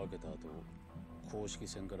戦に負けた後、公式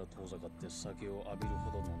戦から遠ざかって酒を浴びる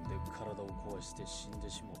ほど飲んで体を壊して死んで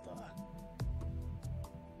しもた。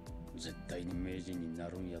絶対に名人にな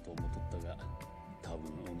るんやと思っとったが、多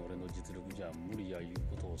分己の実力じゃ無理やいう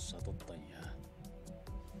ことを悟ったんや。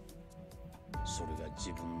それが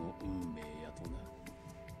自分の運命やとな。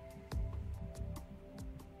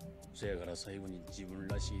せやから最後に自分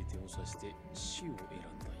らしい手を指して死を選んだんや。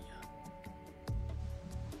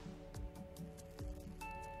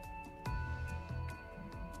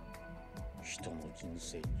人の人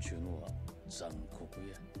生っちゅうのは残酷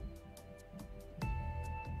や。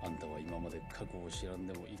あんたは今まで過去を知らん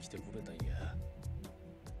でも生きてくれたんや。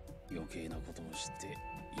余計なことを知ってい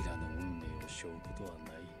らぬ運命を背負うことはない。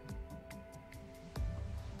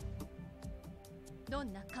ど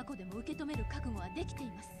んな過去でも受け止める覚悟はできてい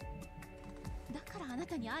ます。だからあな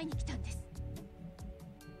たに会いに来たんです。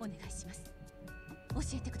お願いします。教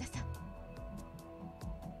えてください。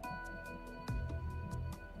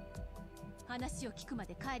話を聞くま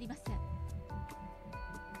で帰りません。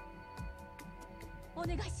お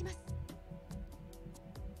願いします。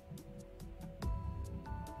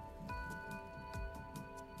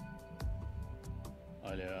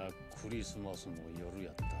ありゃクリスマスの夜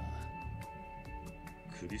やった。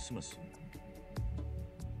クリスマス？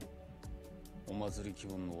お祭り気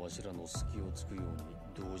分のわしらの隙をつくよう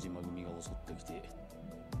に堂島組が襲ってきて、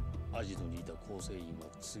アジトにいた構成員は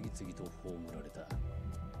次々と葬られた。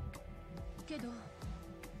けど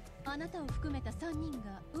あなたを含めた3人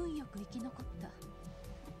が運よく生き残った。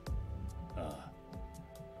あ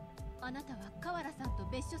あ。あなたは河原さんと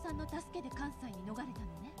別所さんの助けで関西に逃れたの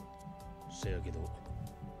ね。せやけど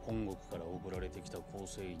本国から送られてきた構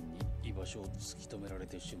成員に居場所を突き止められ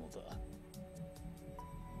てしもた。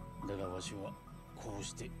だがわしはこう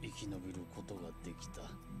して生き延びることができた。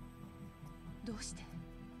どうして？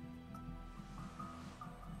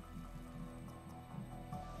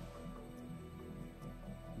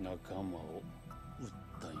仲間を撃っ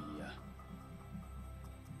たんや。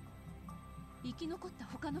生き残った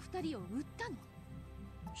他の2人を撃ったの？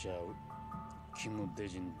ちゃう。キム・デ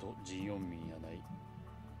ジンとジヨンミンやない。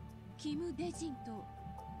キム・デジンと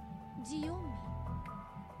ジヨンミン。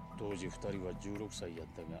当時2人は16歳やっ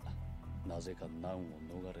たが、なぜか難を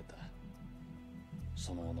逃れた。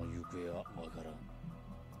その後の行方はわからん。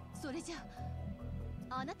それじゃ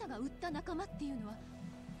あ、あなたが撃った仲間っていうのは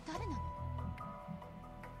誰なの？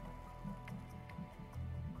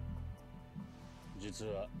実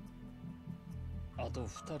はあと2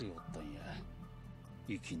人おったんや、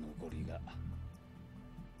生き残りが。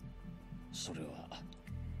それは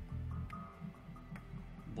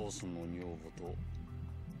ボスの女房と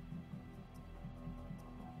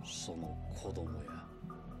その子供や。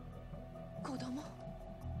子供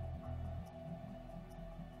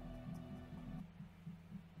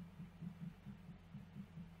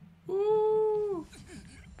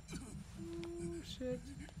？Shit.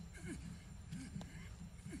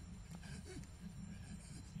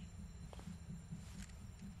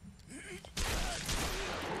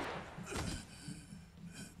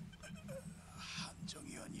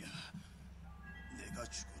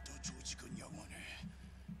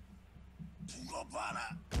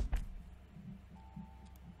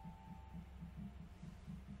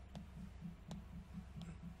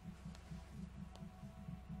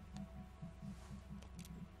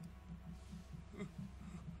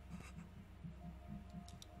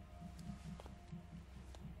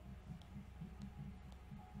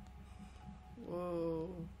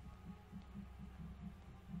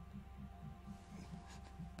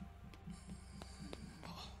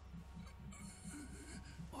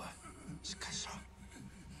 しっかりしろ。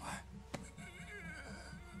おい。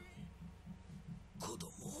子供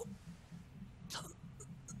を頼む。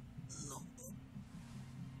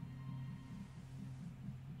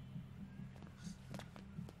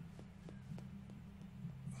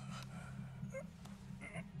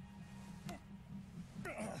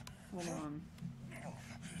Hold on.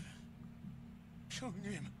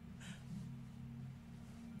 형님.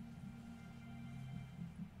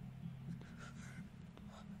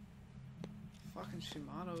 Fucking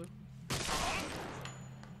Shimano.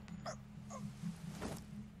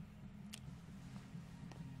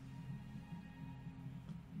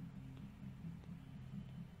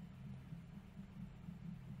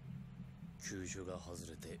急所が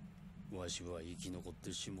外れてわしは生き残っ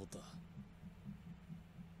てしもた。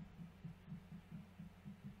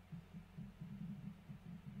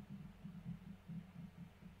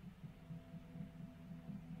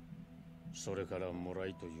それからもら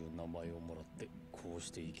いという名前をもらってこう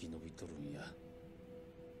して生き延びとるんや。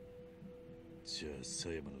じゃあ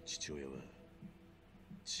狭山の父親は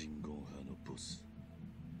鎮魂派のボス。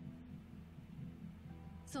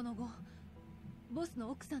その後ボスの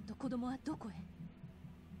奥さんと子供はどこへ？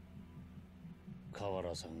河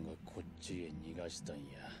原さんがこっちへ逃がしたんや。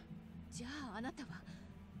じゃああなたは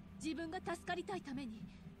自分が助かりたいために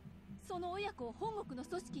その親子を本国の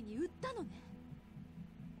組織に売ったのね。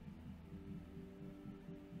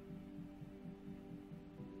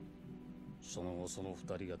その後その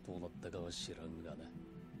二人がどうなったかは知らんがな。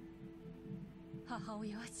母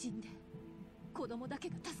親は死んで子供だけ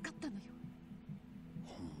が助かったのよ。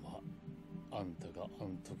ほんまあんたがあ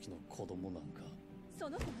ん時の子供なんか。そ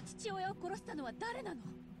の子の父親を殺したのは誰なの？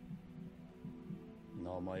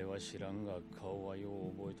名前は知らんが顔はよ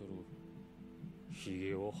う覚えとる。ひ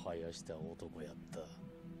げを生やした男やった。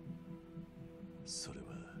それは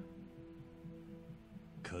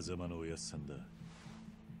風間のおやっさんだ。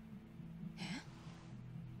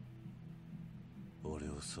俺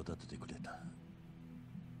を育ててくれた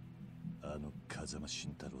あの風間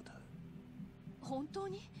慎太郎だ。本当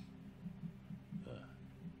に？ああ、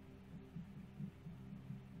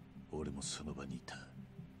俺もその場にいた。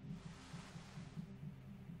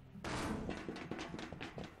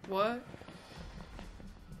What?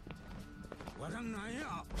 わかんないよ。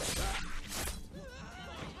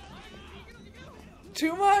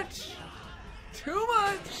 Too much! Too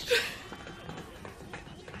much!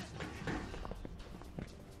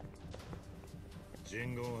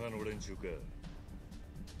 鎮魂派の連中か。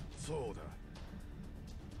そうだ。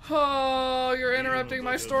 Oh, you're interrupting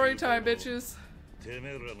my story time, bitches. て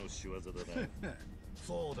めえらの仕業だな。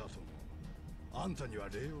そうだとも。あんたには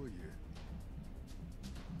礼を言う。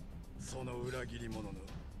その裏切り者の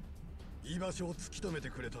居場所を突き止めて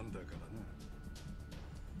くれたんだからな。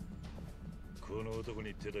この男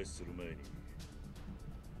に手出しする前に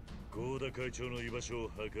合田会長の居場所を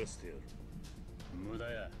吐かせてやる。無駄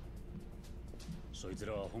や。そいつ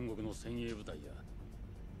らは本国の先鋭部隊や。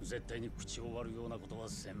絶対に口を割るようなことは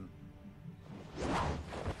せん。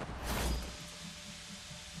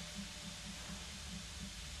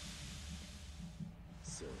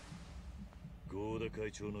さあ、合田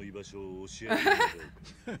会長の居場所を教えてもら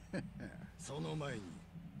おうか。その前に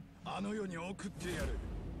あの世に送ってやる。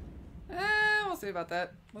 We'll see about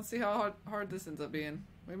that. Let's see how hard this ends up being.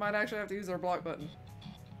 We might actually have to use our block button.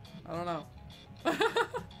 I don't know.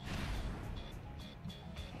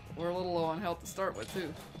 We're a little low on health to start with,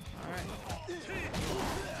 too. Alright.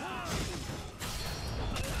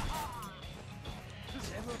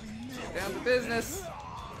 Down to business.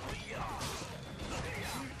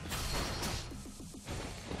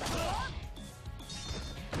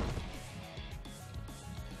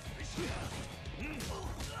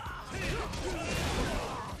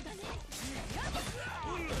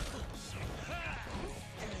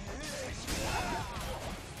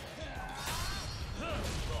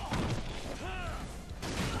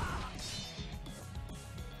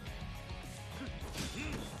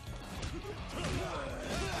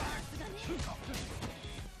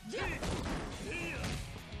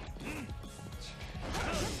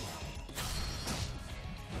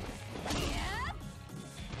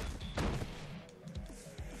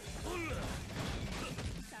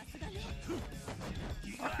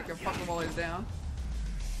 I'll kick him fucking while he's down.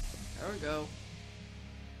 There we go.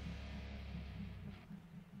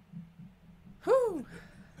 Whew!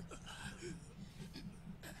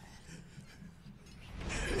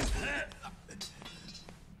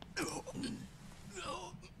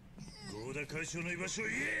 合田会長の居場所を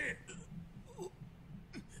言え。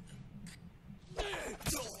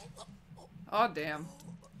 Oh, damn.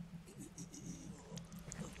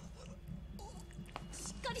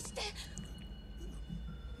 しっかりして。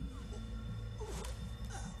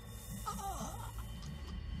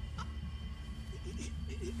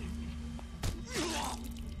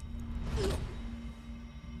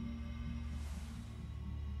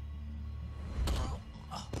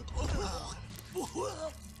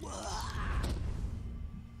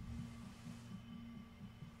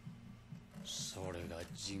それが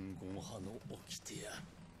鎮魂派の掟や。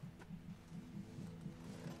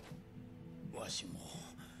わしも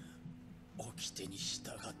掟に従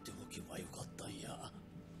っておけばよかったんや。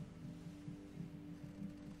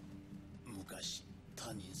昔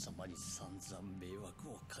他人様に散々迷惑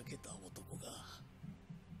をかけた男が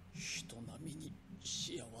人並みに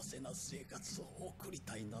幸せな生活を送り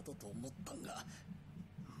たいなどと思ったんが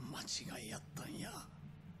間違いやったんや。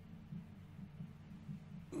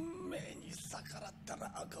運命に逆らった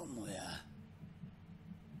らあかんのや。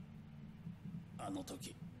あの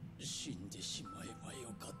時死んでしまえばよ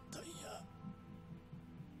かったんや。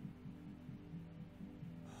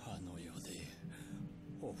あの世で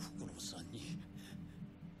おふくろさんに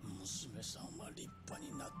娘さんは立派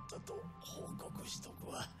になったと報告しとく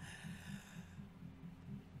わ。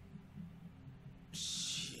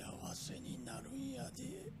幸せになるんや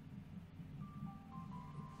で。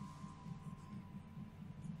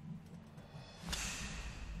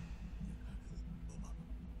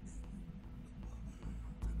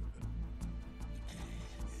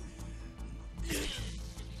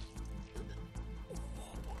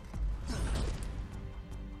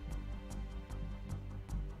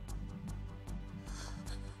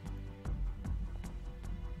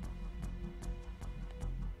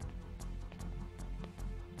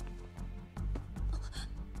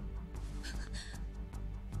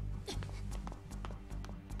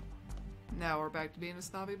Now we're back to being a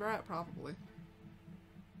snobby brat, probably.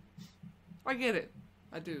 I get it.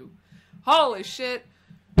 I do. Holy shit!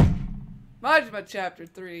 Majima Chapter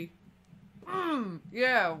 3.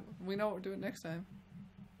 Yeah, we know what we're doing next time.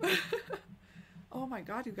 Oh my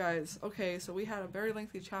god, you guys. Okay, so we had a very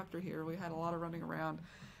lengthy chapter here. We had a lot of running around.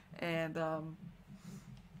 And,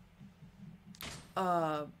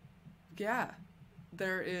 yeah.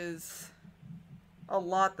 There is a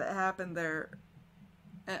lot that happened there.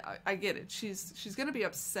 I get it. She's gonna be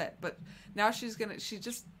upset, but now she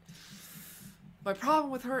just. My problem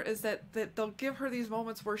with her is that they'll give her these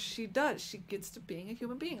moments where she gets to being a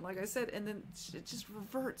human being, like I said, and then it just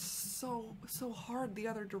reverts so hard the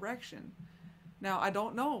other direction. Now I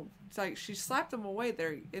don't know. It's like she slapped him away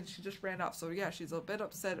there, and she just ran off. So yeah, she's a bit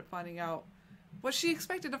upset at finding out what she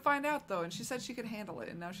expected to find out, though, and she said she could handle it,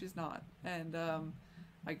 and now she's not. And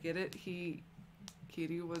I get it.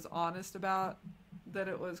 Kiryu was honest about that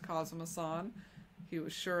it was Kazuma-san. He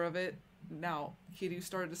was sure of it. Now, Kiryu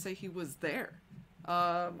started to say he was there.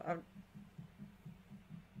 Because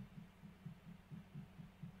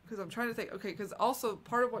I'm trying to think. Okay, because also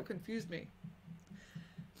part of what confused me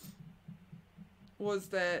was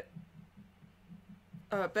that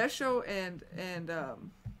Besho and oh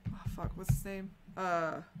fuck, what's his name?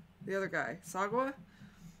 The other guy, Sagwa.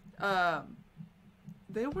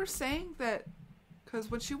 They were saying that. Because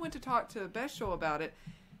when she went to talk to Besho about it,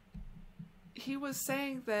 he was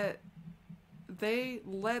saying that they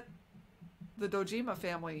let the Dojima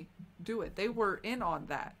family do it. They were in on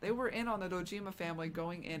that. They were in on the Dojima family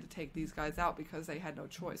going in to take these guys out because they had no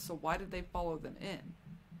choice. So why did they follow them in?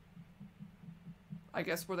 I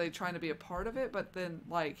guess were they trying to be a part of it? But then,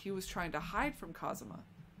 like, he was trying to hide from Kazuma.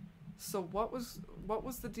 So what was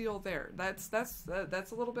the deal there? That's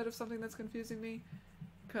a little bit of something that's confusing me.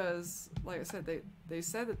 Because, like I said, they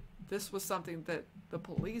said that this was something that the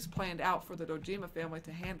police planned out for the Dojima family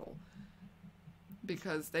to handle.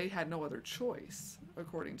 Because they had no other choice,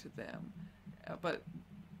 according to them. But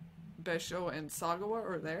Besho and Sagawa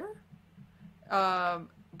are there.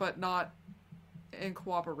 But not in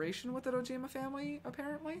cooperation with the Dojima family,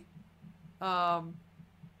 apparently.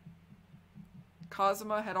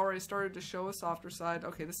 Kazuma had already started to show a softer side.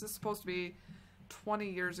 Okay, this is supposed to be 20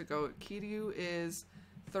 years ago. Kiryu is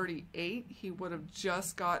 38. He would have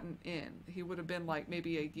just gotten in. He would have been like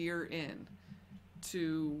maybe a year in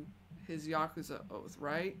to his Yakuza oath,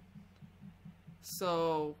 right?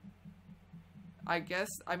 So I guess,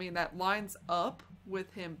 I mean, that lines up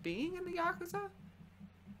with him being in the Yakuza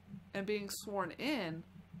and being sworn in,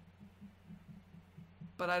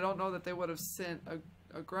 but I don't know that they would have sent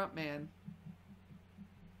a grunt man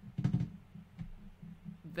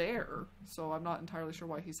there, so I'm not entirely sure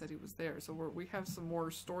why he said he was there. So we have some more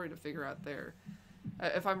story to figure out there,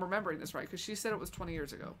 if I'm remembering this right, because she said it was 20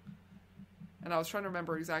 years ago, and I was trying to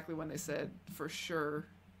remember exactly when they said for sure.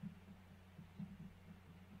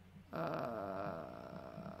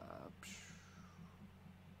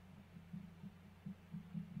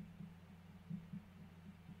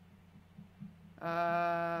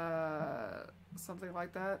 Something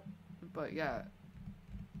like that, but yeah.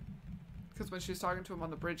 Because when she was talking to him on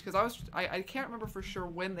the bridge, because I can't remember for sure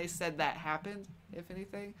when they said that happened, if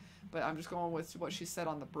anything, but I'm just going with what she said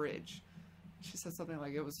on the bridge. She said something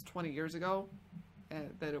like it was 20 years ago, and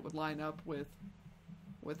that it would line up with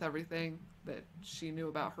everything that she knew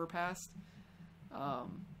about her past,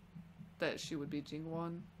 that she would be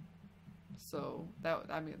Jingwon. So that,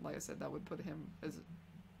 I mean, like I said, that would put him as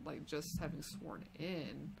like just having sworn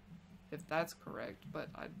in, if that's correct. But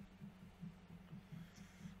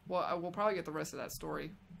well, we'll probably get the rest of that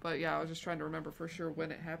story. But yeah, I was just trying to remember for sure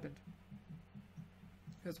when it happened.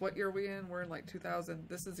 Because what year are we in? We're in like 2000.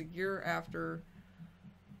 This is a year after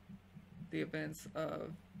the events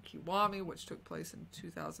of Kiwami, which took place in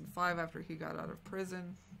 2005 after he got out of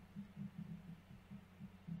prison.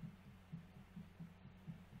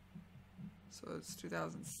 So it's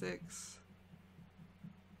 2006.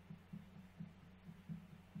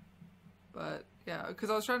 But yeah, because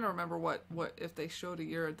I was trying to remember what if they showed a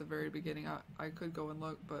year at the very beginning. I could go and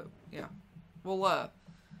look, but yeah. Well,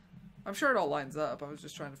 I'm sure it all lines up. I was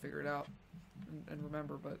just trying to figure it out and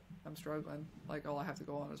remember, but I'm struggling. Like, all I have to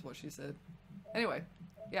go on is what she said. Anyway,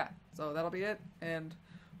 yeah, so that'll be it. And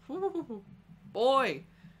boy,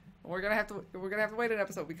 we're gonna have to wait an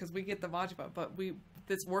episode because we get the Majima, but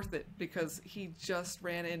it's worth it because he just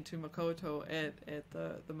ran into Makoto at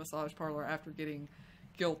the massage parlor after getting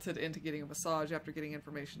guilted into getting a massage after getting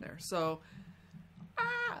information there. So,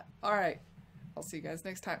 all right, I'll see you guys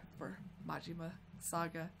next time for Majima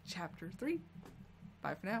Saga Chapter 3.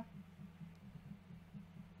 Bye for now.